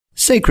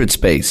Sacred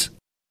Space.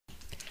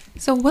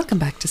 So welcome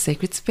back to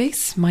Sacred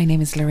Space. My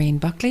name is Lorraine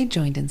Buckley,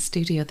 joined in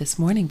studio this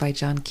morning by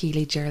John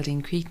Keeley,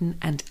 Geraldine Cretan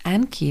and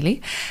Anne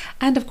Keeley.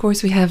 And of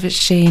course we have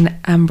Shane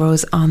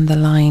Ambrose on the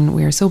line.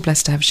 We are so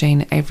blessed to have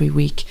Shane every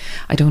week.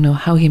 I don't know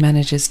how he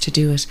manages to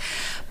do it.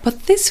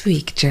 But this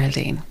week,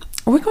 Geraldine,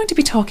 we're going to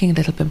be talking a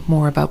little bit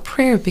more about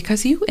prayer,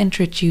 because you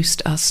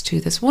introduced us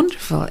to this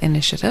wonderful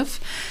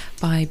initiative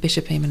by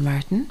Bishop Eamon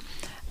Martin,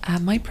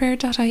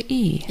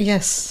 myprayer.ie.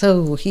 Yes,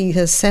 so he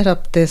has set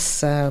up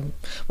this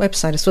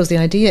website. I suppose the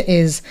idea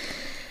is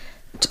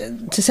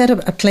to set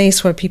up a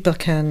place where people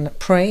can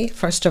pray,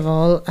 first of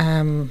all,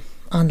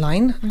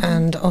 online,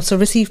 and also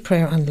receive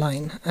prayer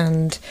online.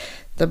 And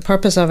the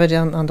purpose of it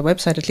on the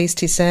website, at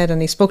least he said,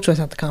 and he spoke to us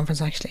at the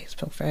conference actually, he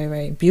spoke very,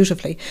 very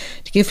beautifully,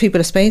 to give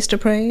people a space to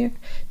pray,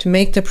 to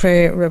make the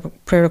prayer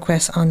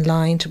requests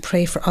online, to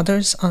pray for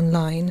others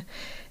online,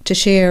 to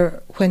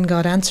share when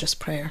God answers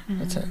prayer.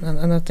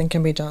 And nothing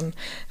can be done.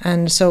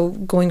 And so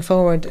going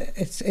forward,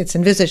 it's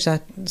envisaged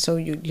that so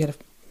you have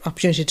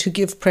opportunity to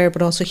give prayer,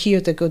 but also hear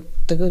the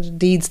good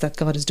deeds that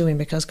God is doing,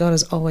 because God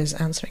is always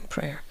answering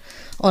prayer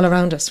all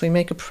around us. We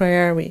make a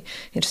prayer, we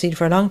intercede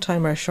for a long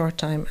time or a short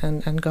time,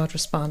 and God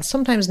responds.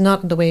 Sometimes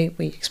not in the way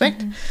we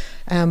expect,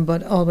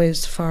 but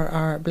always for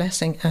our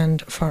blessing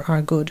and for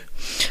our good.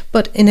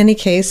 But in any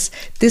case,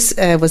 this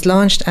was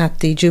launched at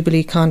the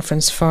Jubilee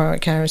Conference for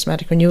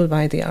Charismatic Renewal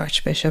by the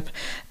Archbishop,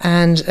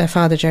 and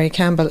Father Jerry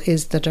Campbell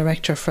is the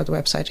director for the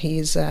website. He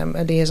is a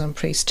liaison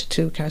priest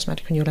to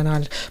Charismatic Renewal in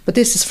Ireland. But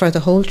this is for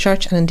the whole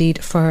church and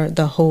indeed for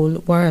the whole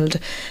world.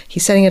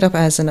 He's setting it up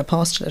as an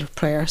apostolate of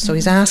prayer. So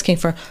he's asking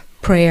for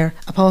prayer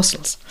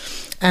apostles.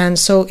 And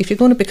so if you're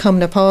going to become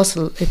an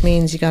apostle, it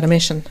means you got a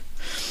mission.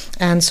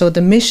 And so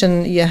the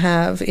mission you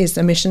have is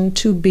the mission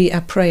to be a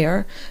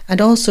prayer,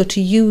 and also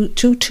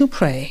to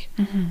pray,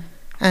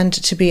 and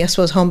to be, I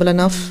suppose, humble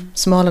enough,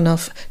 small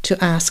enough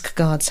to ask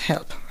God's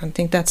help. I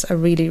think that's a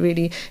really,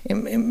 really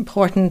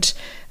important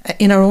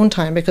in our own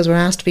time, because we're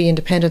asked to be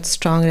independent,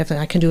 strong, and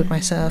everything. I can do it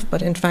myself.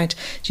 But in fact,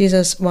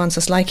 Jesus wants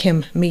us like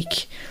him,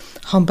 meek,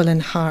 humble in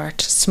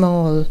heart,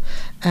 small,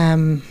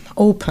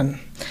 open.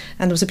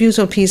 And there was a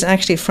beautiful piece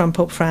actually from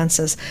Pope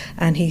Francis,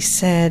 and he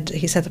said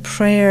that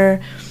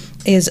prayer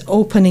is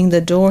opening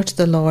the door to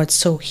the Lord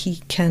so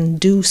he can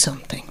do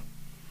something.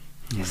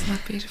 Isn't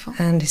that beautiful?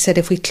 And he said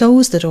if we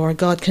close the door,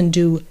 God can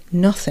do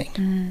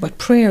nothing. But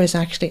prayer is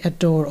actually a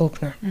door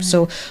opener.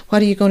 So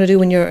what are you going to do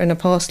when you're an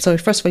apostle? So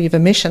first of all, you have a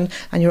mission,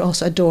 and you're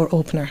also a door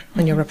opener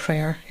when you're a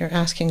prayer. You're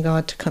asking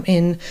God to come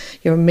in.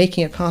 You're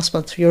making it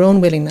possible through your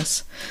own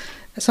willingness.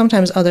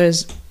 Sometimes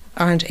others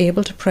aren't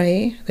able to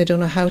pray, they don't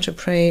know how to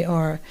pray,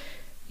 or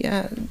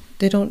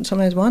they don't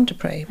sometimes want to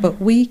pray,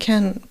 but we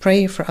can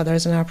pray for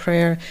others, and our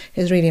prayer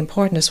is really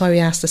important. That's why we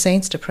ask the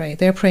saints to pray.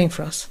 They're praying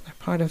for us. They're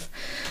part of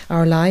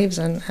our lives,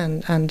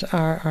 and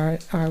our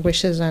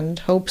wishes and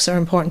hopes are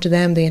important to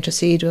them. They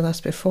intercede with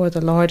us before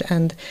the Lord,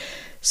 and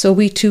so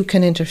we too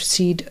can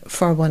intercede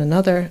for one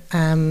another.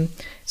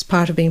 It's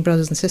part of being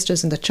brothers and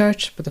sisters in the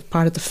church, but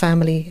part of the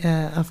family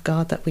of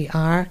God that we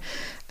are.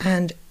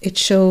 And it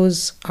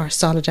shows our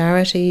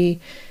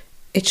solidarity,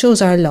 it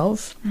shows our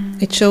love,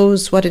 it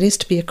shows what it is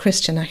to be a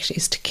Christian actually,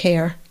 is to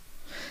care.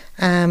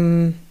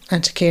 And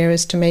to care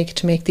is to make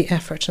the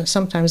effort. And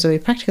sometimes there are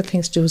practical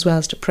things to do as well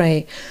as to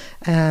pray.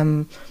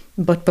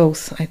 But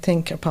both, I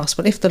think, are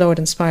possible. If the Lord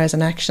inspires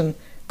an action,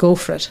 go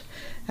for it.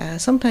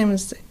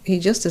 Sometimes he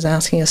just is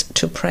asking us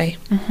to pray.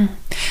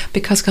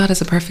 Because God is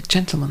a perfect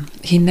gentleman.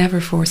 He never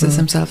forces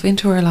himself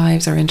into our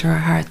lives or into our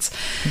hearts.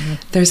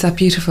 There's that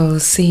beautiful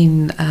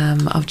scene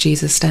of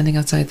Jesus standing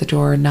outside the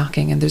door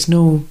knocking, and there's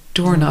no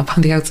doorknob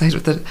on the outside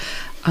of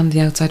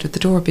the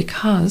door,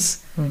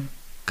 because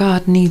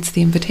God needs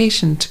the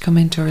invitation to come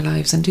into our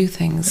lives and do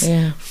things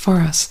for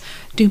us,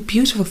 do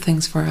beautiful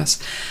things for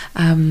us.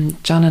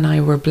 John and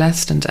I were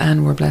blessed, and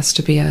Anne were blessed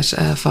to be at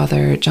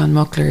Father John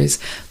Muckler's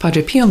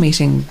Padre Pio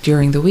meeting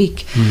during the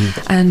week.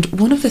 And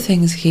one of the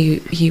things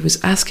he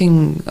was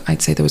asking,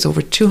 I'd say there was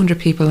over 200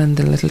 people in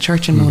the little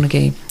church in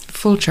Monaghan,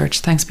 full church,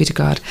 thanks be to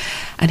God,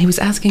 and he was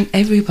asking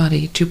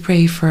everybody to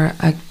pray for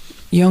a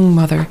young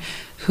mother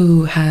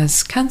who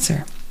has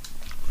cancer.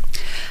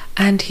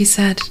 And he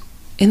said,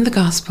 in the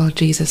gospel,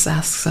 Jesus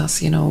asks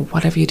us,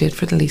 whatever you did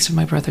for the least of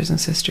my brothers and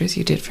sisters,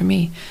 you did for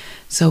me.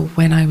 So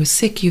when I was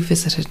sick, you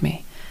visited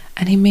me.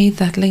 And he made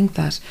that link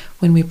that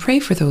when we pray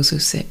for those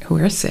who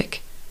are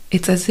sick,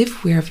 it's as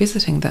if we are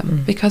visiting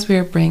them, because we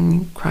are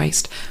bringing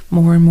Christ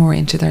more and more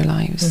into their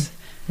lives.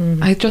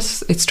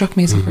 It struck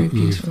me as a very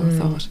beautiful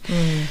thought.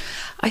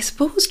 I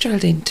suppose,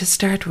 Geraldine, to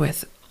start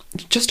with,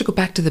 just to go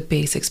back to the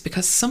basics,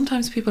 because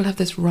sometimes people have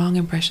this wrong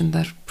impression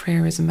that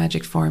prayer is a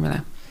magic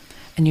formula.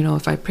 And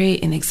if I pray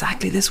in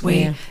exactly this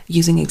way,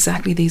 using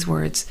exactly these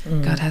words,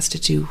 God has to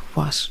do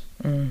what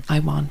I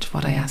want,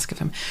 what I ask of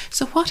him.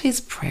 So what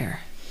is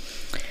prayer?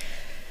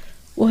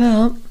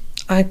 Well,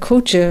 I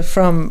quote you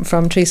from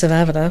Teresa of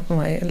Avila, whom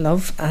I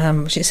love.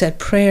 She said,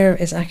 prayer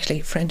is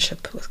actually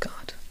friendship with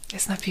God.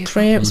 Isn't that beautiful?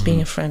 Prayer is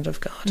being a friend of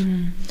God.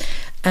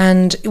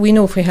 And we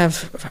know if we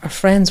have our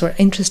friends who are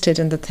interested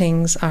in the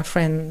things our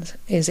friend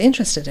is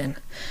interested in,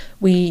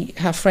 we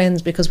have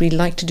friends because we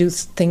like to do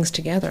things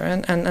together.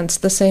 And it's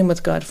the same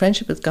with God.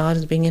 Friendship with God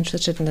is being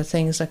interested in the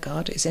things that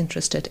God is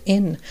interested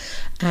in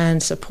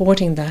and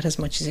supporting that as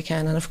much as you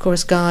can. And of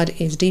course, God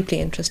is deeply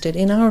interested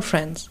in our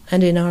friends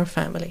and in our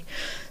family.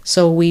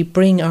 So we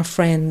bring our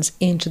friends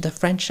into the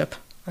friendship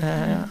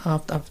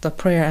of the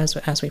prayer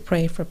as we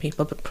pray for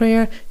people. But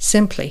prayer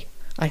simply,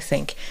 I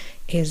think,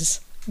 is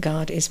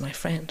God is my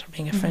friend, or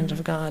being a friend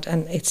of God,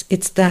 and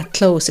it's that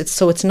close.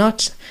 It's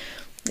not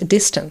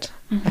distant.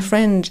 A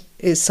friend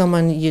is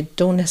someone you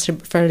don't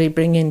necessarily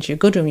bring into your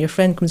good room. Your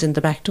friend comes in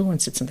the back door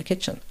and sits in the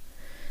kitchen.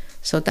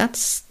 So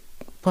that's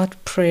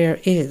what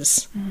prayer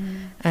is.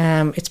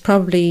 It's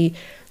probably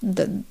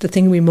the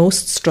thing we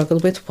most struggle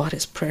with. What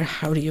is prayer?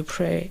 How do you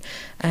pray?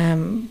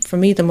 For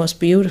me, the most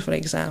beautiful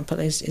example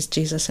is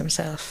Jesus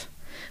himself.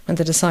 When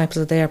the disciples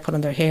are there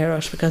pulling their hair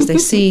out because they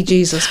see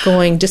Jesus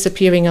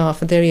disappearing off,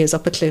 and there he is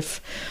up a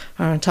cliff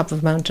or on top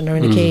of a mountain or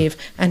in a cave,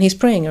 and he's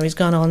praying, or he's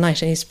gone all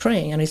night and he's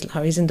praying, and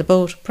he's in the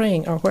boat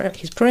praying, or where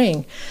he's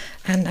praying.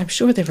 And I'm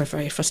sure they were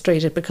very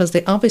frustrated because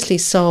they obviously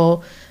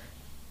saw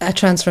a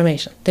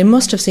transformation. They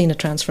must have seen a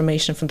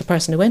transformation from the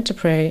person who went to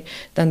pray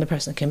than the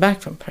person who came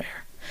back from prayer.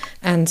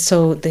 And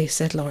so they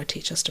said, Lord,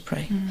 teach us to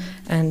pray.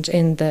 And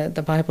in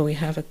the Bible we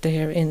have it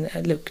there in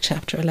Luke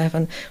chapter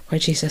 11, where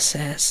Jesus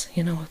says,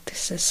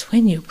 this is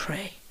when you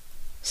pray,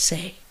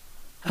 say,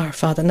 Our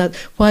Father. Now,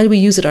 while we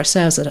use it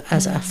ourselves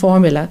as a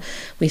formula,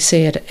 we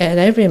say it at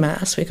every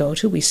Mass we go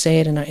to. We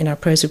say it in our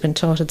prayers. We've been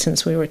taught it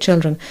since we were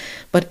children.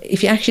 But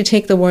if you actually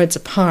take the words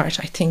apart,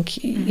 I think,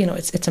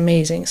 it's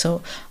amazing.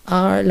 So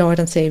our Lord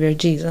and Saviour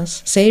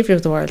Jesus, Saviour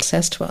of the world,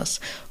 says to us,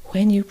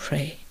 when you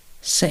pray,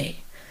 say,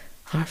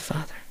 Our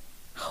Father,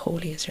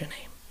 holy is your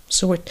name.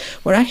 So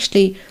we're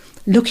actually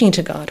looking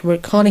to God. We're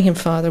calling him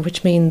Father,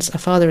 which means a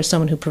father is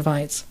someone who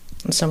provides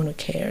and someone who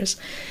cares.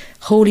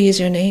 Holy is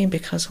your name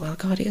because, well,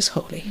 God is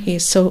holy. He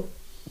is so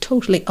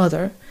totally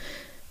other.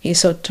 He is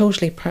so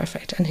totally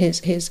perfect. And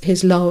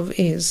his love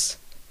is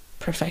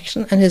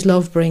perfection, and his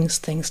love brings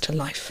things to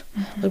life.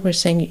 But we're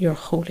saying, you're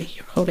holy,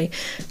 you're holy.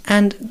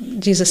 And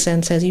Jesus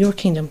then says, your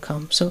kingdom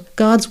come. So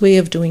God's way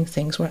of doing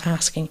things we're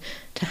asking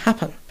to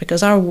happen,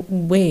 because our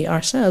way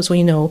ourselves,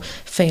 we know,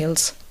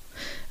 fails.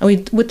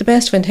 And with the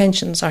best of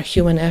intentions, our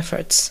human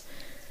efforts,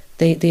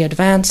 they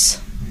advance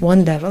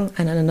one level,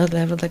 and at another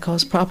level they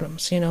cause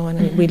problems,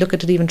 and we look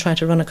at it even trying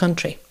to run a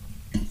country.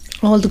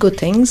 All the good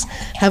things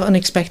have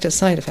unexpected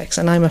side effects,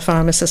 and I'm a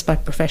pharmacist by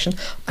profession.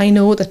 I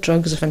know that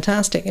drugs are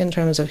fantastic in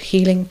terms of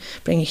healing,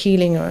 bringing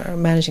healing or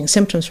managing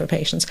symptoms for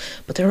patients,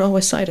 but there are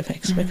always side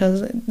effects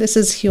because this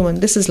is human,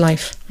 this is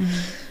life.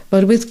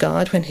 But with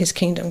God, when his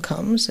kingdom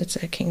comes, it's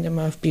a kingdom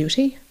of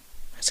beauty,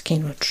 it's a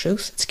kingdom of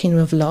truth, it's a kingdom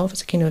of love,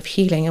 it's a kingdom of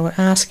healing, and we're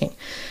asking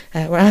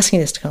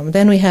this to come.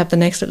 Then we have the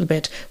next little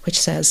bit which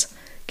says,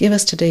 give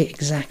us today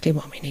exactly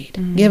what we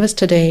need. Give us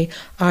today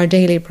our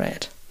daily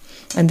bread.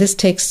 And this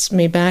takes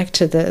me back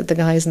to the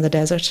guys in the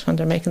desert when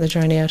they're making the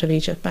journey out of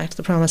Egypt back to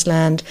the promised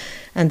land,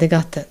 and they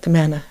got the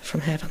manna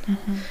from heaven.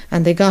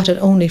 And they got it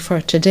only for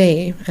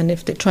today, and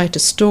if they tried to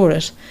store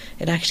it,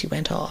 it actually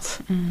went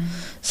off.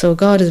 So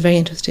God is very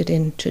interested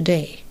in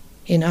today,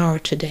 in our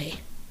today.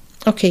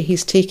 Okay,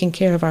 he's taking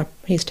care of our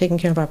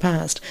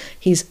past.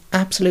 He's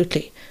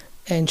absolutely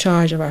in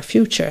charge of our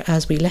future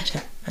as we let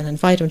him and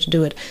invite him to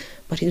do it.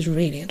 But he's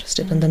really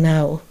interested in the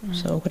now.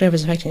 So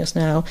whatever's affecting us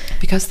now.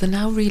 Because the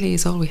now really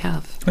is all we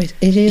have.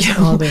 It is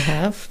all we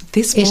have.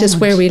 This it is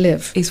where we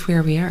live. Is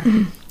where we are.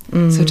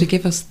 So to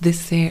give us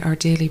this day our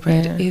daily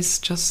bread is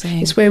just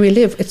saying. It's where we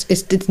live.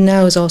 It's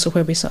now is also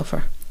where we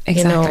suffer.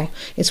 Exactly.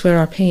 It's where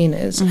our pain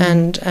is.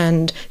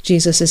 And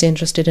Jesus is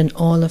interested in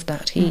all of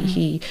that.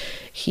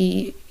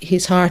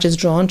 His heart is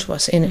drawn to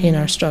us in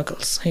our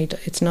struggles. He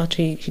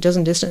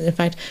doesn't distance. In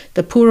fact,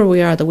 the poorer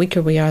we are, the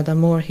weaker we are, the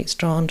more he's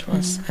drawn to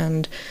us.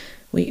 And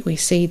we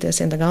see this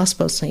in the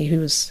Gospels. He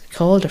was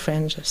called a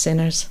friend of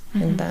sinners,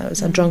 and that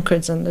was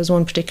drunkards. And there's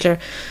one particular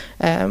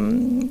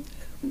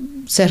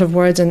set of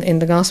words in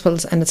the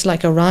Gospels, and it's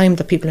like a rhyme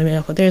that people have made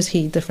up. Well, there's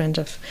he, the friend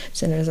of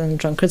sinners and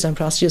drunkards and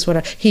prostitutes,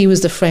 whatever. He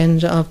was the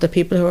friend of the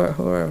people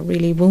who are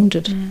really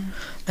wounded.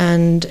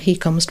 And he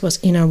comes to us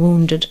in our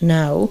wounded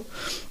now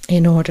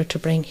in order to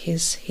bring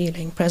his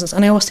healing presence.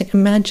 And I always think,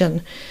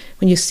 imagine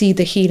when you see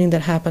the healing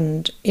that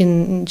happened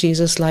in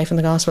Jesus' life in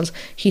the Gospels.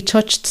 He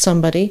touched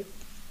somebody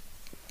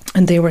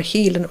and they were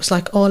healed, and it was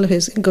like all of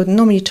his good.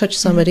 Normally you touch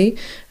somebody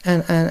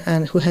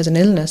and who has an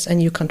illness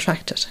and you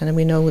contract it, and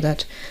we know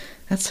that's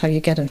how you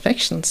get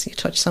infections. You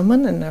touch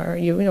someone or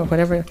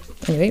whatever.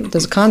 Anyway,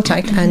 there's a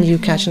contact and you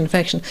catch an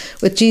infection.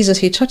 With Jesus,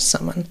 he touched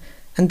someone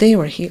and they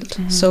were healed.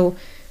 So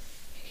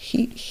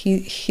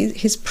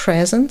his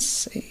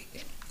presence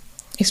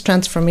is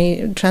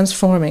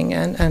transforming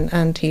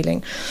and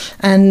healing.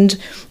 And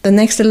the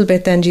next little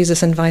bit then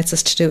Jesus invites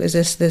us to do is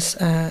this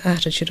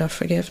attitude of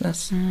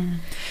forgiveness.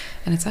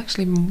 And it's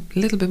actually a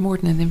little bit more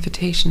than an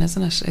invitation,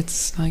 isn't it?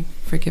 It's like,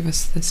 forgive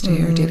us this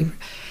day our daily bread,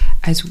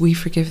 as we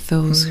forgive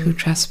those who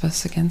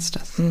trespass against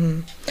us.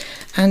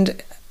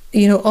 And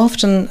you know,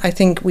 often I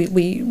think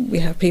we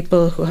have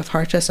people who have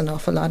hurt us an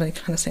awful lot, and I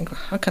kind of think,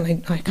 well, how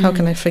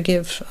can I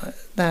forgive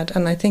that?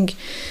 And I think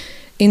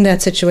in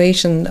that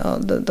situation,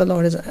 the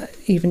Lord is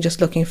even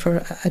just looking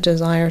for a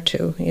desire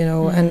to, you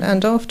know,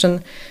 and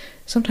often,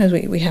 sometimes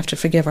we have to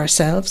forgive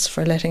ourselves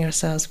for letting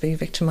ourselves be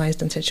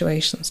victimized in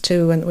situations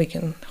too, and we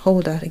can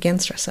hold that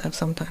against ourselves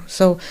sometimes.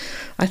 So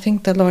I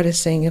think the Lord is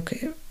saying,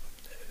 okay,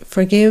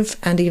 forgive,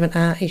 and even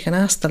you can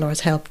ask the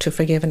Lord's help to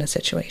forgive in a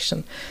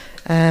situation.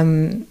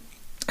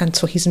 And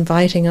so he's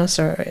inviting us,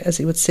 or as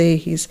he would say,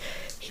 he's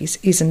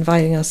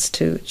inviting us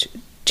to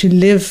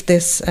live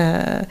this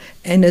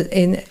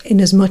in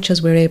as much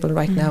as we're able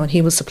right now, and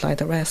he will supply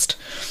the rest.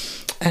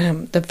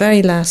 The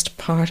very last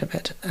part of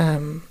it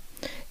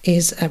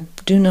is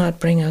do not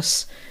bring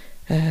us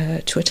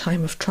to a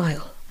time of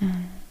trial.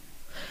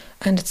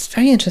 And it's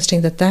very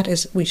interesting that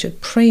is, we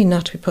should pray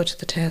not to be put to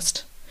the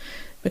test,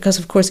 because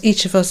of course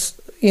each of us,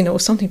 you know,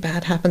 if something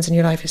bad happens in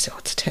your life, you say, oh,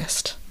 it's a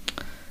test.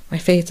 My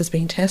faith is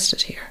being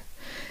tested here.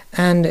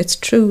 And it's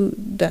true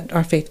that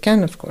our faith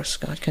can, of course,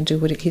 God can do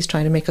what he's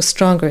trying to make us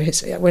stronger.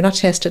 We're not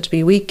tested to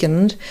be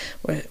weakened.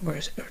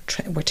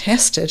 We're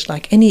tested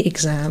like any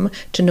exam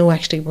to know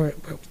actually we're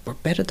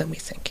better than we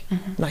think.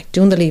 Like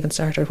doing the Leaving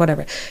Cert or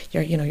whatever.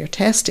 Your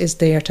test is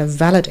there to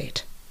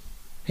validate.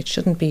 It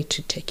shouldn't be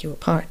to take you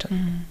apart,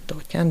 though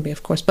it can be,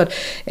 of course. But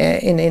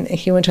in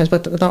human terms,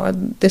 but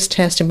this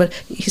testing. But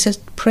he says,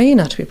 pray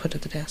not to be put to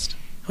the test.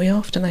 We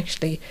often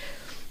actually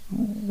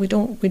we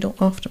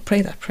don't often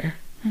pray that prayer.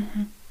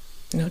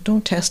 You know,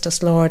 don't test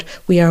us, Lord.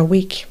 We are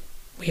weak.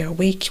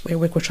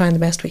 We're trying the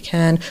best we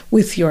can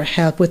with your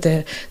help, with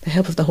the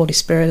help of the Holy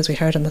Spirit, as we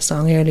heard in the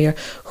song earlier,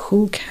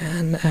 who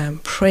can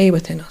pray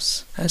within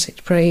us as he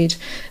prayed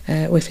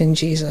within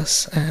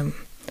Jesus,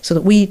 so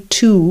that we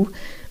too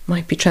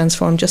might be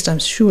transformed, just I'm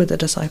sure the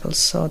disciples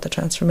saw the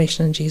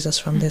transformation in Jesus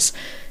from this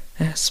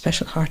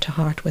special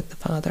heart-to-heart with the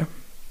Father.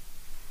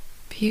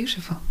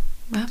 Beautiful.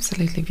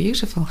 Absolutely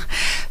beautiful,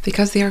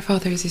 because the Our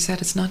Father, as you said,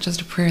 it's not just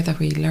a prayer that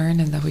we learn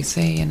and that we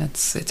say, and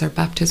it's our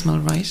baptismal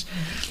rite.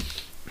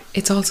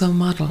 It's also a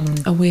model,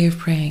 a way of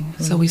praying.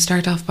 So we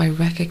start off by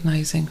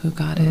recognizing who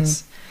God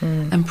is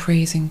and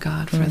praising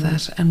God for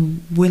that,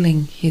 and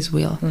willing his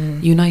will,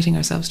 uniting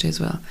ourselves to his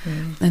will,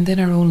 and then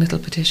our own little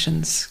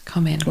petitions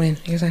come in.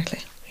 Exactly.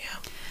 Yeah.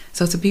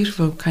 So it's a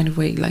beautiful kind of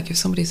way. Like if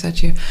somebody said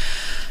to you,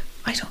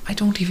 I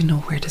don't even know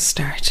where to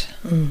start.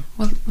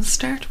 Well, we'll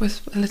start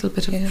with a little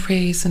bit of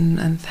praise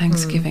and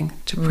thanksgiving,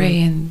 to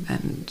pray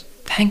and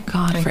thank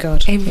God for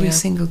every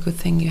single good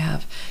thing you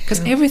have. Because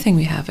everything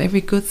we have,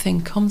 every good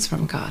thing comes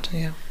from God.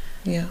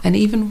 Yeah. And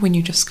even when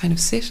you just kind of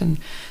sit and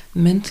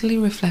mentally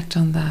reflect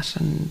on that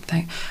and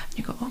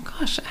you go, oh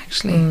gosh,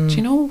 actually, do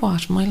you know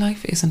what? My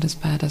life isn't as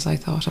bad as I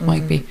thought it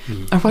might be,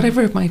 or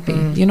whatever it might be.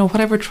 You know,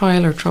 whatever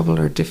trial or trouble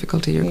or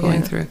difficulty you're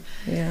going through.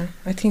 Yeah,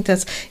 I think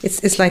that's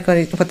it's like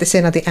what they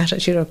say now, the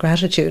attitude of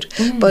gratitude.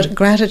 But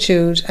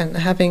gratitude, and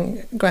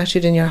having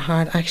gratitude in your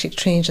heart, actually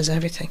changes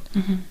everything.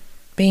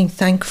 Being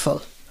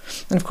thankful.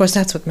 And of course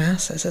that's what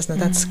Mass is, isn't it?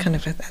 That's kind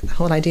of the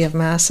whole idea of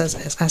Mass as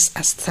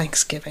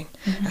thanksgiving,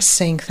 as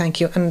saying thank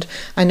you. And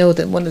I know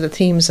that one of the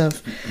themes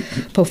of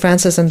Pope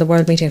Francis and the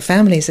World Meeting of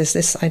Families is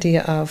this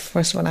idea of,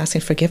 first of all,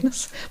 asking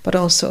forgiveness, but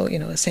also, you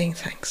know, saying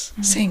thanks,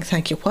 saying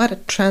thank you. What a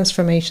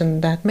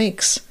transformation that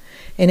makes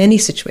in any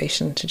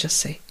situation, to just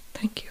say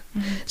thank you.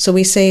 So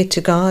we say it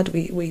to God,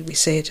 we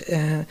say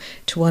it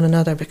to one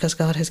another, because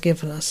God has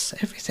given us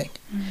everything.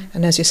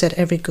 And as you said,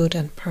 every good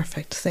and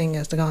perfect thing,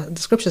 as the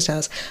Scripture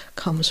says,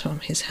 comes from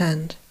his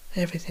hand,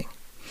 everything.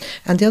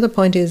 And the other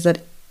point is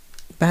that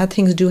bad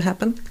things do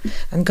happen,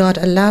 and God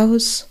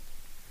allows.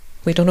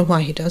 We don't know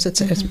why he does.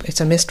 It's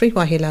a mystery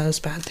why he allows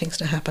bad things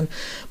to happen.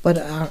 But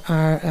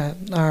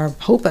our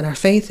hope and our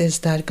faith is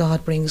that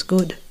God brings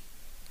good.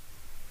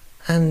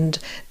 And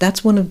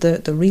that's one of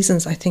the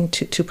reasons, I think,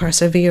 to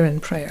persevere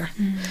in prayer.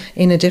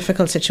 In a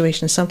difficult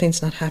situation,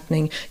 something's not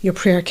happening, your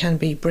prayer can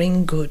be,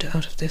 bring good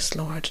out of this,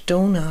 Lord.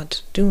 Do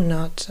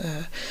not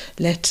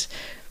let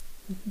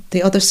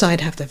the other side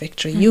have the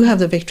victory. You have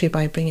the victory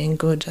by bringing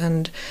good.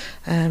 And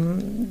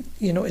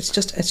you know, it's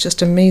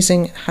just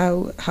amazing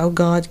how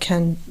God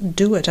can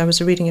do it. I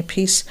was reading a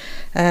piece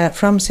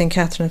from St.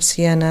 Catherine of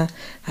Siena.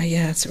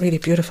 It's really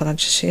beautiful. I'll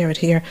just share it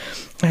here.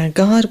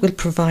 God will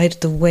provide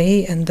the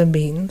way and the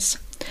means,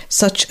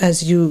 such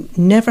as you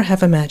never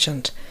have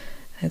imagined.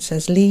 It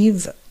says,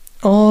 leave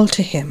all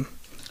to him.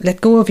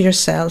 Let go of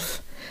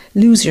yourself.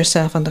 Lose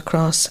yourself on the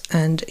cross,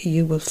 and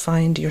you will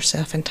find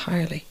yourself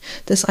entirely.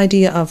 This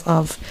idea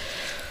of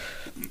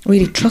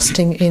really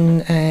trusting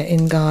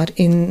in God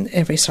in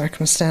every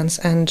circumstance,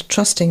 and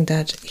trusting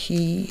that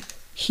He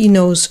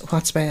knows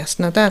what's best.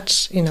 Now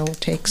that, you know,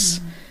 takes.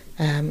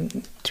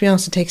 To be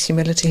honest, it takes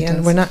humility,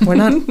 and we're not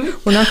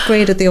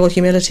great at the old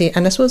humility.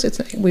 And I suppose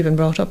we've been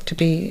brought up to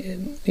be,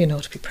 you know,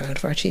 to be proud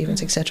of our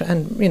achievements, etc.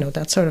 And you know,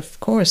 that sort of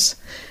course,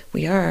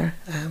 we are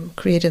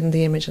created in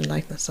the image and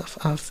likeness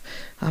of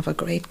a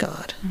great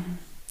God.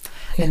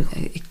 And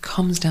it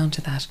comes down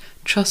to that,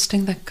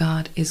 trusting that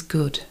God is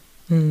good.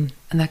 and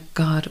that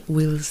God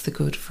wills the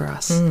good for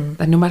us.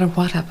 That no matter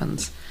what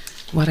happens,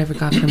 whatever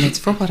God permits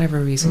for whatever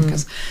reason,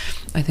 because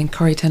I think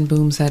Corrie ten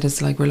Boom said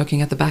it's like we're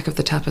looking at the back of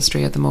the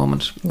tapestry at the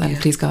moment, and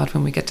please God,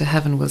 when we get to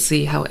heaven, we'll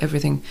see how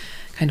everything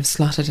kind of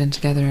slotted in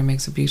together and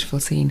makes a beautiful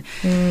scene.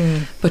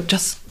 But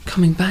just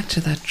coming back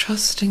to that,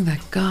 trusting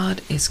that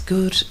God is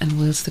good and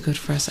wills the good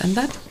for us, and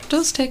that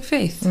does take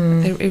faith.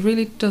 It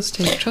really does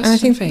take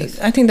trust and faith.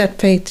 I think that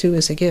faith too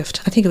is a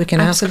gift. I think we can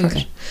ask for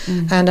it,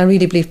 and I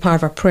really believe part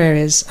of our prayer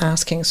is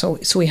asking. So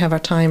we have our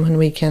time when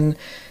we can.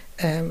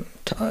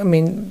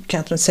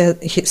 Catherine says,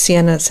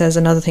 Sienna says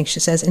another thing. She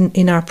says,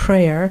 in our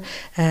prayer,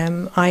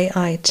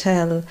 I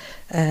tell,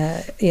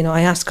 I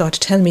ask God to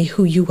tell me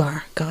who you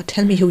are. God,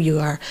 tell me who you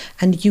are,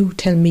 and you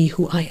tell me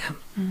who I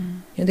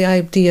am. The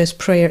idea is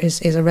prayer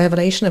is a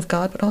revelation of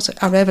God, but also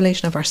a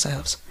revelation of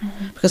ourselves,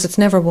 because it's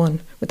never one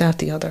without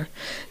the other.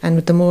 And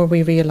the more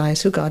we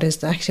realise who God is,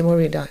 the actually more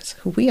we realise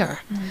who we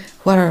are,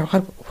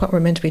 what we're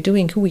meant to be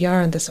doing, who we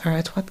are on this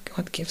earth,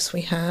 what gifts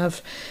we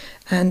have.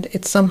 And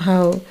it's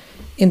somehow,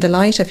 in the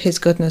light of his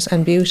goodness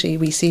and beauty,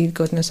 we see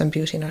goodness and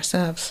beauty in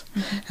ourselves.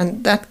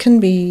 And that can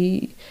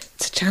be,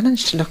 it's a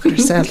challenge to look at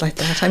ourselves like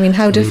that. I mean,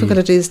 how difficult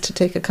it is to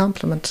take a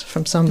compliment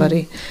from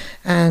somebody.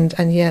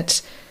 And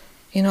yet,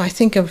 I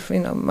think of,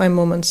 my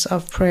moments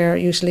of prayer,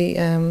 usually,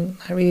 I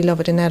really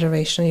love it in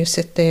adoration. You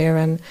sit there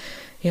and,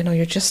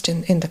 you're just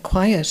in the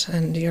quiet,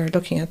 and you're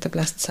looking at the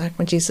Blessed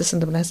Sacrament, Jesus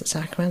in the Blessed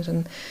Sacrament,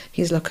 and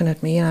he's looking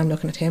at me and I'm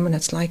looking at him, and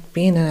it's like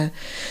being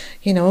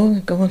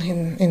going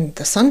in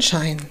the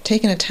sunshine,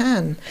 taking a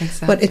tan.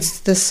 Exactly. But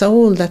it's the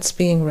soul that's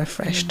being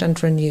refreshed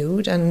and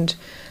renewed. And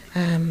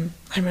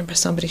I remember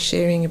somebody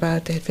sharing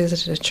about they had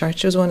visited a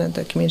church. It was one of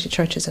the community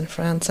churches in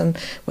France, and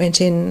went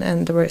in,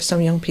 and there were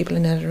some young people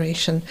in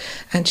adoration,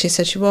 and she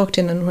said she walked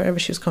in, and wherever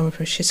she was coming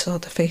from, she saw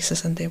the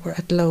faces, and they were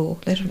at low,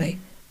 literally,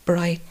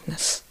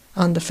 brightness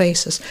on the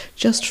faces,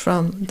 just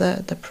from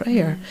the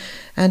prayer.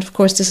 And of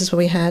course, this is what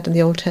we had in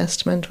the Old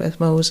Testament with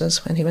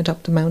Moses when he went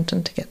up the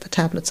mountain to get the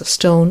tablets of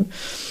stone.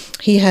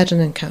 He had an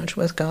encounter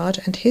with God,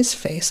 and his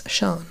face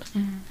shone.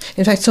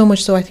 In fact, so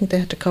much so I think they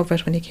had to cover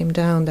it when he came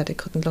down, that they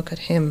couldn't look at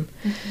him.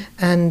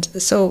 And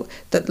so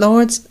the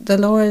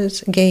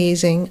Lord's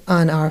gazing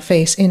on our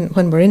face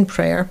when we're in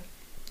prayer.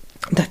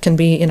 That can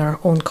be in our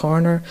own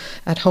corner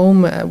at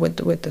home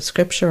with the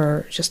scripture,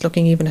 or just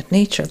looking even at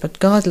nature. But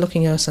God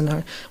looking at us,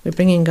 and we're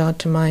bringing God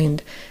to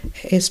mind,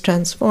 is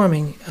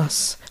transforming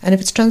us. And if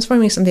it's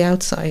transforming us on the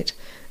outside,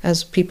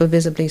 as people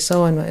visibly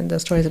saw in the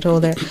stories I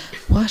told there,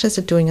 what is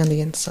it doing on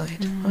the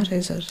inside? What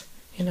is it?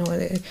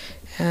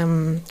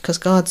 Because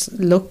God's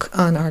look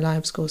on our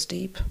lives goes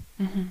deep.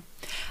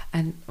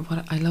 And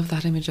I love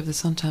that image of the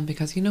suntan,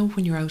 because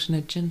when you're out in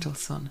a gentle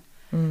sun,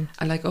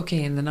 I like,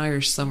 in an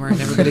Irish summer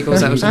and everybody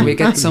goes out and we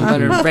get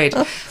sunburn and great,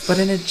 but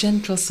in a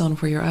gentle sun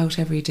where you're out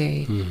every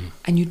day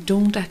and you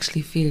don't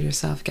actually feel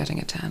yourself getting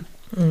a tan.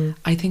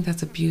 I think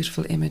that's a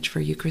beautiful image for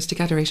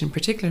Eucharistic adoration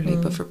particularly,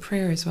 but for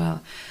prayer as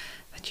well,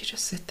 that you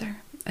just sit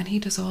there and he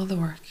does all the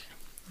work.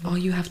 All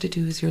you have to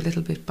do is your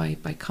little bit by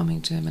coming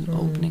to him and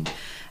opening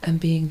and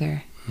being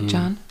there.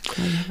 John?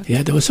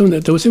 Yeah, there was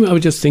something I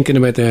was just thinking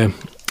about there.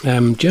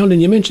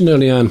 Geraldine, you mentioned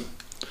early on,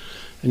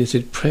 and you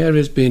said prayer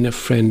is being a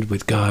friend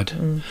with God.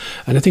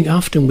 And I think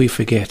often we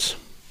forget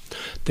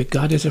that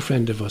God is a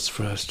friend of us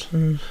first.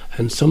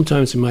 And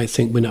sometimes we might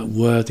think we're not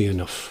worthy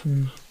enough,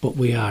 but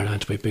we are,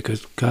 aren't we?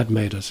 Because God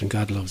made us and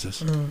God loves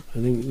us. I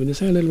think, will you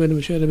say a little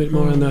bit, share a bit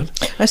more on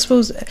that? I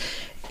suppose,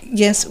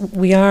 yes,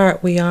 we are.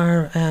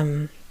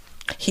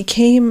 He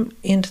came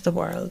into the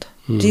world.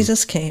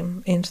 Jesus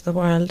came into the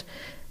world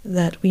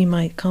that we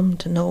might come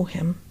to know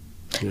him.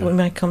 That we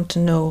might come to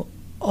know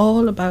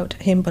all about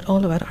him, but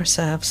all about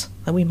ourselves,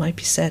 that we might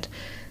be set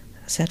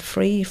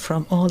free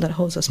from all that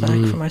holds us back,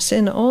 from our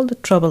sin, all the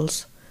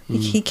troubles.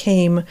 He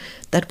came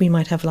that we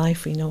might have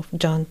life. We know from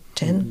John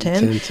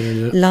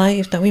 10:10,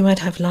 life, that we might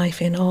have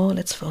life in all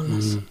its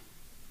fullness.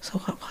 So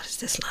what is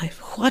this life?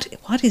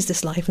 What is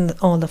this life in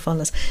all the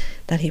fullness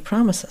that he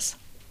promises?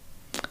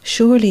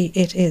 Surely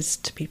it is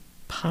to be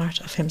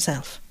part of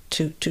himself,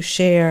 to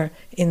share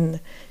in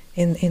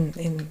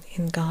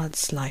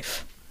God's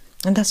life.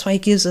 And that's why he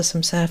gives us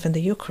himself in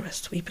the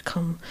Eucharist. We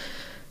become,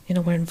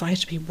 we're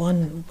invited to be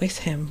one with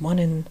him, one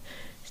in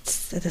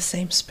the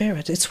same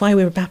Spirit. It's why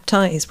we're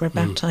baptized. We're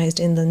baptized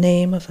in the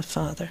name of the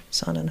Father,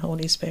 Son and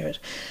Holy Spirit,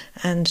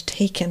 and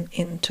taken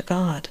into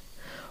God.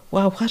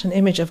 Wow, what an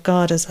image of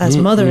God as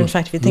mother. In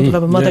fact, if you think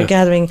of a mother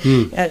gathering,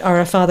 or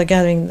a father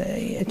gathering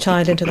a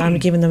child into the arm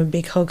and giving them a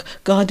big hug,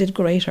 God did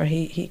greater.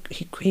 He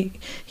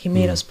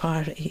made us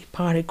part. He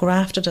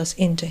grafted us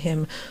into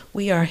him.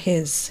 We are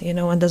his,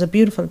 and there's a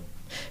beautiful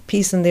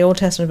piece in the Old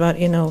Testament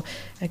about,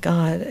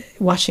 God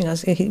watching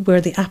us.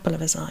 We're the apple of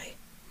his eye.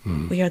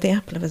 We are the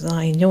apple of his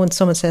eye. When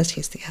someone says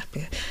he's the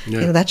apple,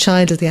 that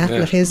child is the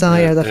apple of his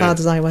eye, or the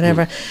father's eye,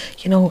 whatever.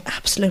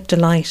 Absolute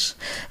delight.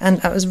 And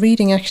I was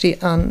reading actually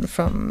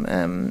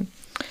from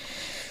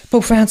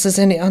Pope Francis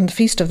on the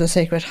Feast of the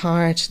Sacred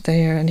Heart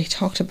there, and he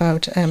talked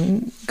about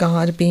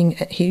God being,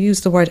 he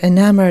used the word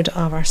enamoured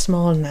of our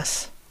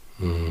smallness.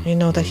 You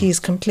know, that he's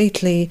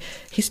completely,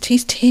 he's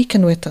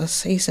taken with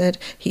us. He said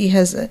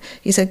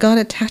God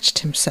attached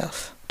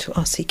himself to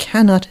us. He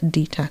cannot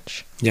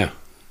detach. Yeah.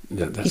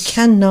 He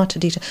cannot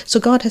detach. So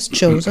God has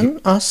chosen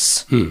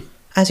us.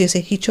 As you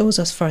say, he chose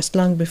us first,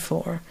 long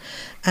before.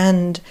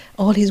 And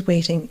all he's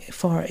waiting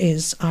for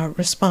is our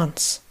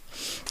response.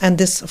 And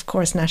this, of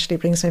course, naturally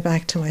brings me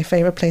back to my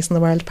favourite place in the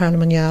world,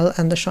 Parliamonial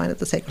and the Shrine of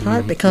the Sacred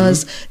Heart,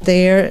 because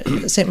there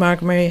St.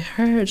 Margaret Mary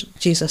heard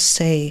Jesus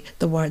say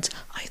the words,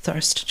 I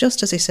thirst,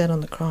 just as he said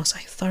on the cross, I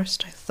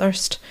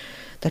thirst,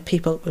 that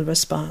people will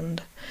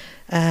respond.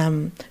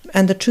 And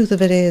the truth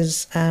of it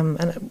is, and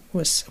it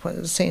was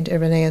what St.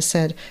 Irenaeus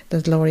said,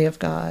 the glory of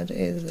God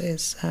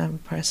is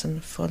person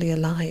fully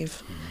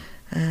alive,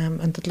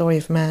 and the glory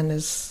of man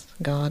is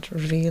God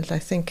revealed, I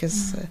think,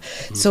 is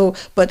so.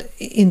 But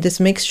in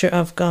this mixture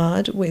of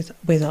God with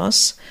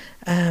us,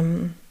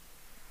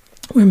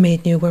 we're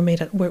made new.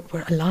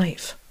 We're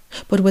alive.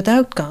 But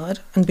without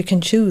God, and we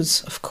can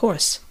choose, of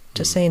course,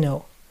 to say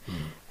no.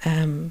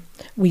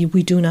 We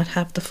do not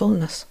have the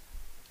fullness.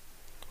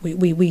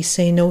 We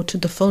say no to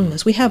the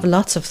fullness. We have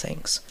lots of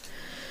things,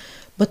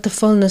 but the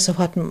fullness of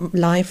what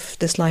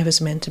this life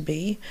is meant to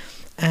be.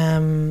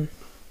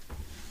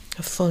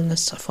 The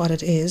fullness of what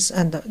it is,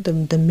 and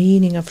the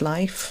meaning of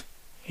life.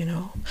 You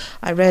know,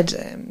 I read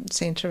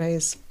Saint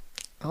Therese.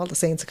 All the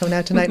saints are coming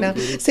out tonight now.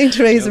 Saint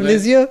Therese of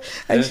Lisieux,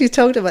 and she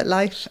talked about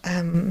life.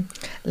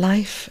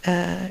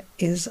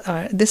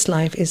 This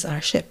life is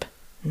our ship,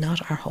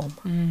 not our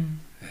home.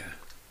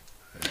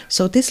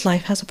 So this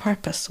life has a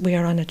purpose. We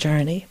are on a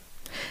journey,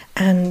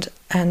 and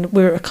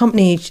we're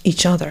accompanying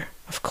each other.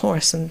 Of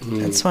course, and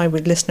that's why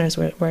with listeners,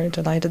 we're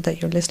delighted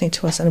that you're listening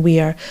to us, and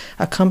we are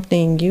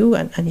accompanying you,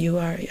 and you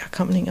are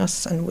accompanying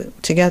us, and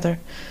together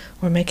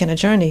we're making a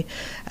journey.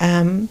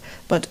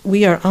 But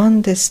we are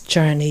on this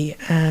journey.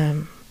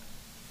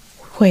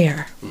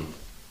 Where?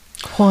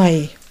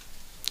 Why?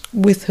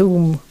 With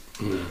whom?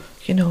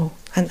 You know,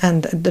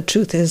 and the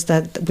truth is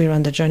that we're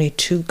on the journey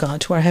to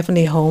God, to our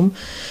heavenly home,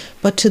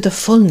 but to the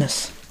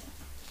fullness.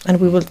 And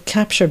we will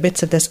capture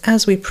bits of this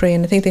as we pray.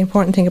 And I think the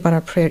important thing about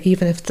our prayer,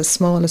 even if it's the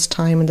smallest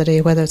time in the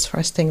day, whether it's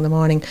first thing in the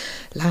morning,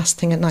 last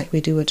thing at night, we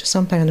do it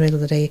sometime in the middle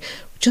of the day,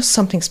 just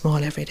something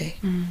small every day.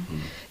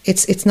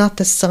 It's not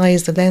the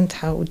size, the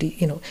length,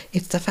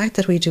 it's the fact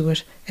that we do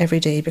it every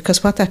day,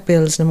 because what that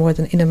builds, no more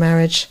than in a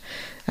marriage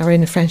or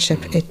in a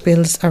friendship, it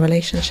builds a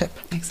relationship.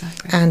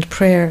 Exactly. And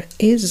prayer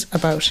is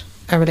about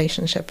a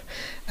relationship,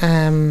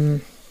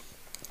 and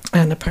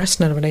a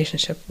personal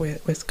relationship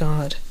with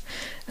God.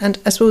 And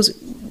I suppose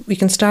we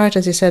can start,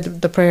 as you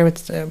said, the prayer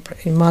with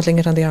modelling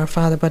it on the Our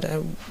Father, but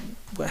I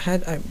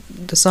had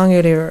the song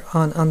earlier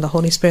on the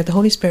Holy Spirit. The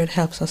Holy Spirit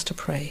helps us to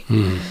pray.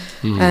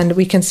 And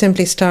we can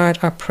simply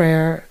start our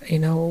prayer,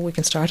 we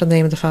can start in the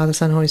name of the Father,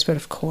 Son, and Holy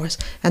Spirit, of course,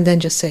 and then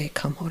just say,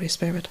 come, Holy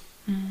Spirit.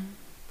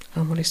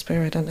 Come, Holy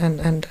Spirit,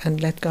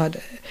 and let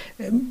God,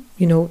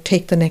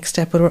 take the next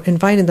step. But we're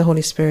inviting the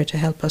Holy Spirit to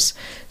help us,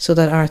 so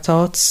that our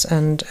thoughts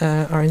and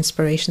our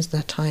inspirations at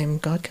that time,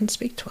 God can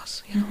speak to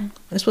us.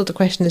 I suppose the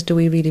question is, do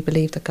we really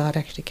believe that God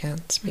actually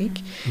can speak?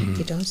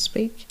 He does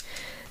speak,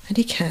 and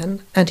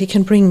He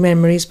can bring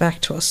memories back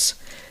to us,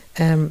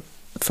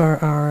 for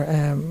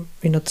our,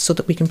 so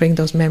that we can bring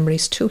those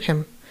memories to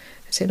Him.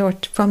 I say,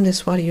 Lord, from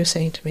this, what are you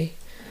saying to me?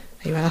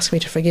 Are you asking me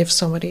to forgive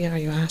somebody? Are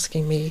you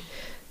asking me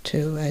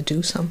to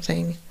do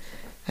something?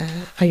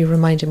 Are you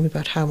reminding me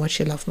about how much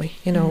you love me?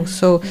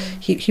 So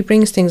he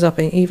brings things up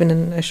even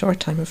in a short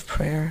time of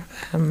prayer,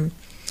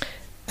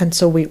 and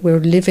so we're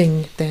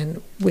living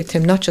then with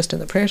Him, not just in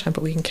the prayer time,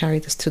 but we can carry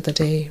this through the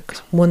day,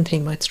 because one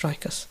thing might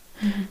strike us.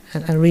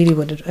 And I really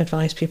would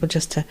advise people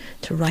just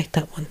to write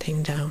that one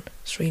thing down.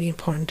 It's really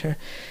important to,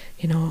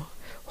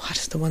 what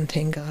is the one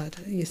thing God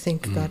you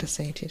think God is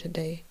saying to you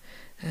today,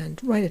 and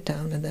write it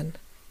down, and then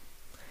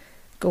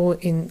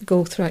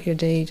go throughout your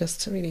day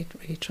just really,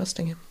 really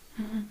trusting Him.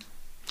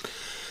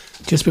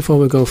 Just before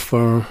we go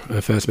for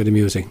our first bit of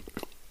music,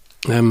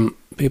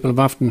 people have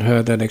often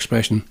heard that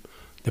expression,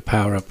 the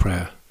power of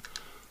prayer.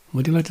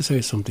 Would you like to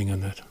say something on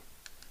that?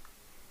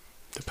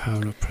 The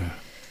power of prayer.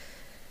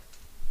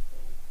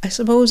 I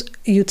suppose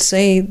you'd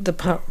say the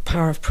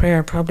power of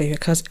prayer, probably,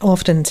 because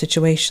often in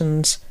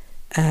situations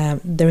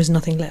there is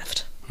nothing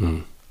left.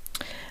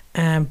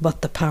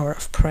 But the power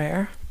of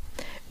prayer.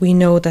 We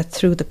know that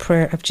through the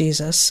prayer of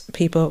Jesus,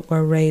 people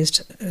were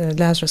raised.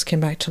 Lazarus came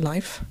back to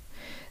life.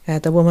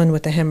 The woman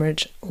with the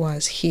hemorrhage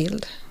was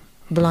healed.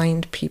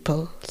 Blind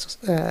people,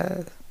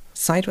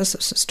 sight was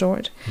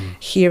restored.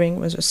 Hearing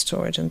was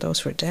restored in those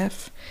who were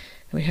deaf.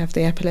 We have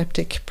the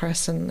epileptic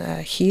person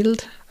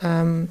healed.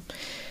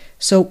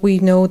 So we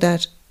know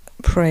that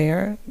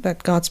prayer,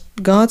 that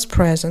God's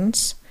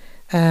presence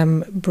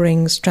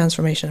brings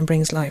transformation and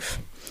brings life.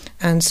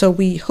 And so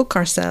we hook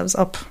ourselves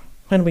up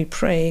when we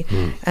pray,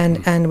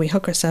 and we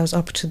hook ourselves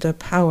up to the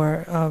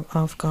power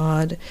of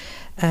God.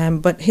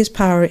 But His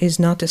power is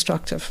not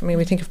destructive. I mean,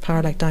 we think of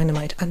power like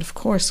dynamite, and of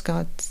course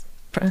God's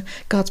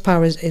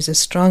power is as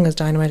strong as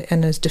dynamite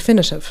and as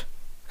definitive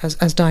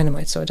as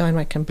dynamite. So a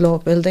dynamite can blow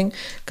up a building.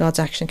 God's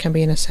action can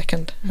be in a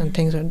second, and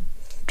things are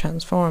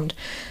transformed.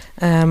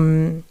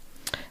 And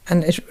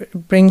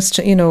it brings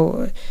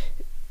to,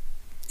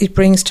 it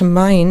brings to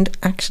mind,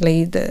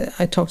 actually,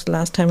 I talked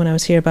last time when I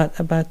was here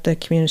about the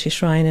community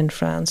shrine in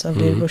France of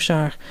Les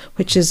Bouchards,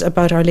 which is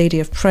about Our Lady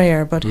of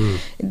Prayer. But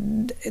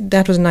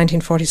that was in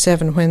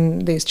 1947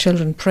 when these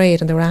children prayed,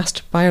 and they were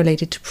asked by Our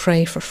Lady to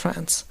pray for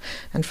France.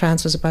 And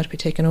France was about to be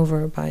taken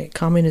over by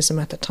communism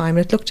at the time.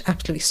 And it looked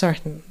absolutely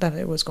certain that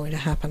it was going to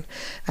happen.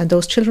 And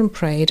those children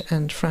prayed,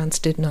 and France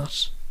did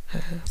not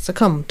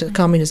succumb to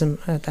communism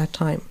at that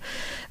time.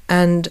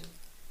 And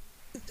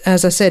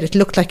as I said, it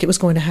looked like it was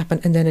going to happen,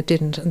 and then it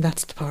didn't, and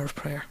that's the power of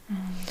prayer.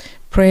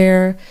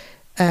 Prayer,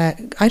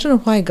 I don't know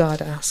why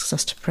God asks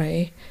us to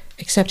pray,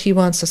 except he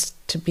wants us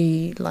to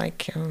be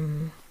like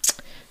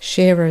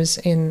sharers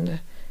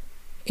in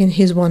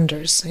his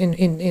wonders,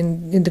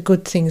 in the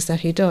good things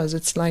that he does.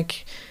 It's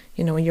like,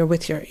 when you're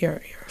with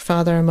your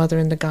father or mother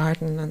in the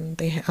garden, and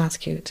they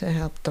ask you to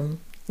help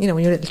them, when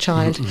you're a little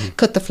child,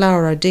 cut the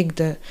flower or dig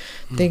the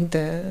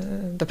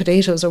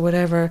potatoes or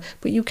whatever,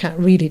 but you can't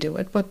really do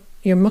it, but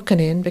you're mucking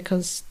in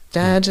because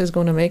Dad is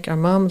going to make, or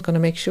Mom is going to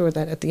make sure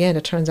that at the end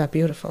it turns out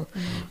beautiful.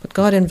 But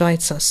God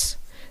invites us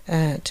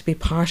to be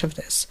part of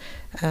this.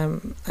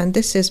 And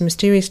this is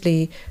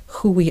mysteriously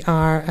who we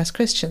are as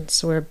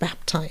Christians. We're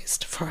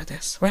baptized for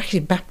this. We're actually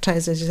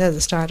baptized, as you said at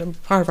the start.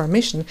 Part of our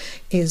mission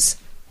is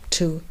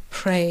to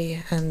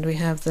pray. And we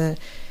have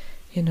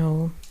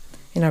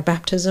in our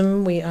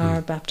baptism, we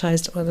are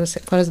baptized, what is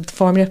the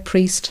formula?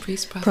 Priest,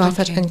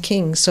 prophet, and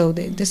king. So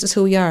this is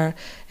who we are.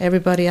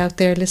 Everybody out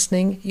there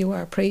listening, you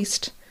are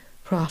priest,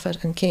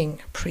 prophet, and king.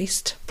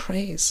 Priest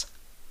prays.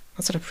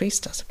 That's what a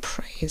priest does,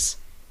 prays.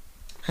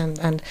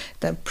 And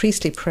the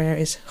priestly prayer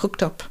is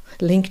hooked up,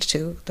 linked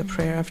to the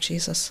prayer of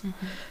Jesus.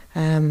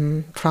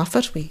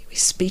 Prophet, we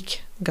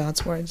speak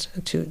God's words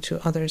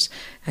to others.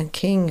 And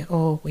king,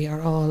 we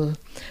are all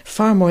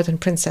far more than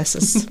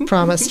princesses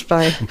promised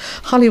by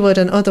Hollywood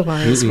and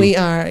otherwise. We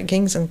are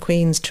kings and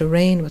queens to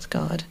reign with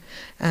God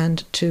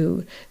and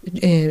to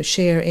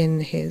share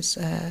in his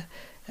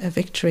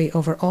victory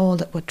over all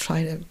that would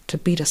try to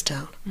beat us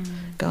down.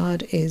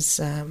 God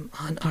is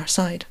on our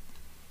side.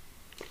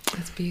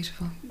 That's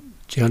beautiful.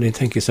 Geraldine,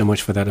 thank you so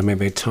much for that. And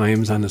maybe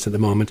time's on us at the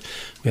moment.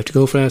 We have to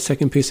go for our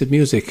second piece of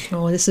music.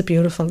 Oh, this is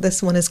beautiful.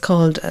 This one is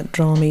called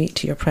Draw Me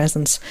to Your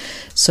Presence.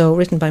 So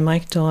written by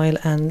Mike Doyle,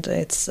 and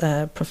it's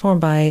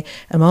performed by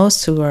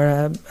Amos, who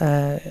are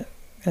a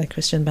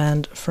Christian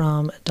band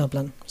from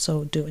Dublin.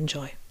 So do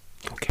enjoy.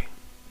 Okay.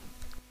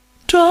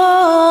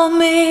 Draw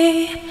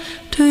me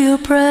to your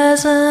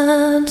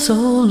presence, O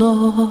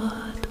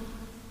Lord.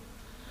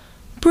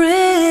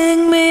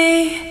 Bring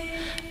me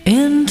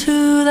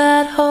into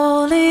that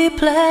holy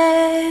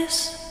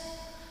place,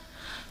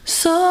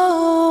 so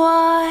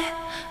I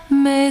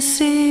may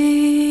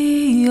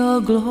see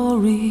your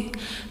glory,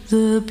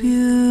 the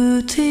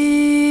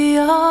beauty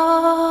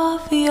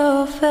of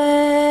your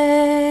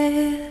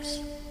face.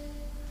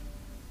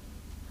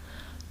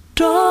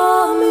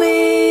 Draw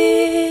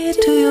me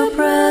to your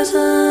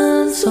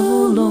presence, O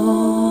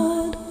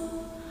Lord.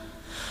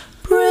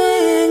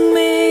 Bring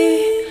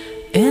me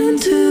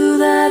into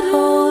that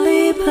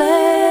holy place.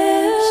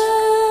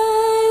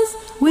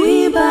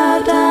 We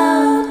bow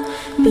down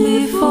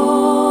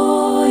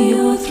before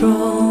your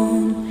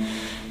throne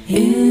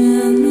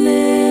in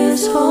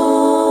this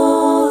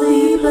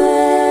holy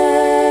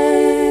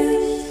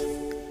place.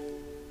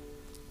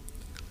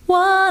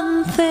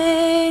 One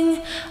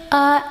thing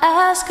I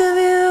ask of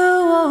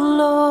you, O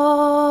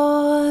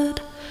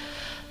Lord,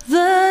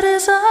 the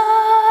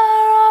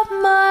desire of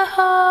my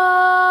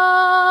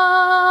heart,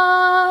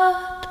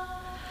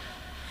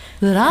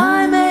 that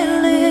I may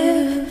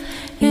live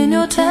in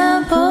your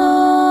temple,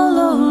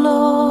 O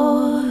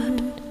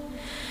Lord,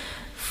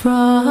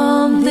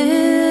 from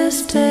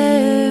this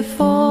day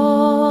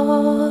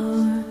forth.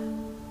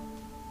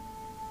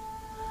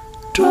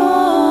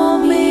 Draw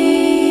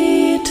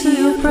me to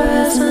your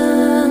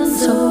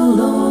presence, O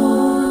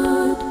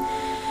Lord.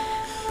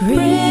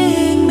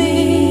 Bring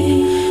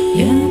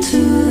me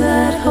into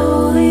that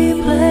holy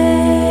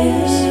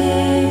place,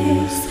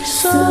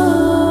 so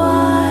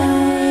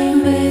I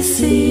may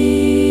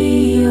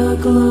see your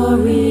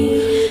glory,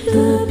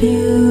 the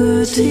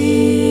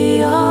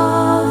beauty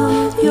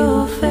of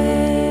your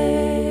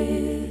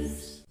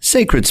face.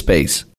 Sacred Space,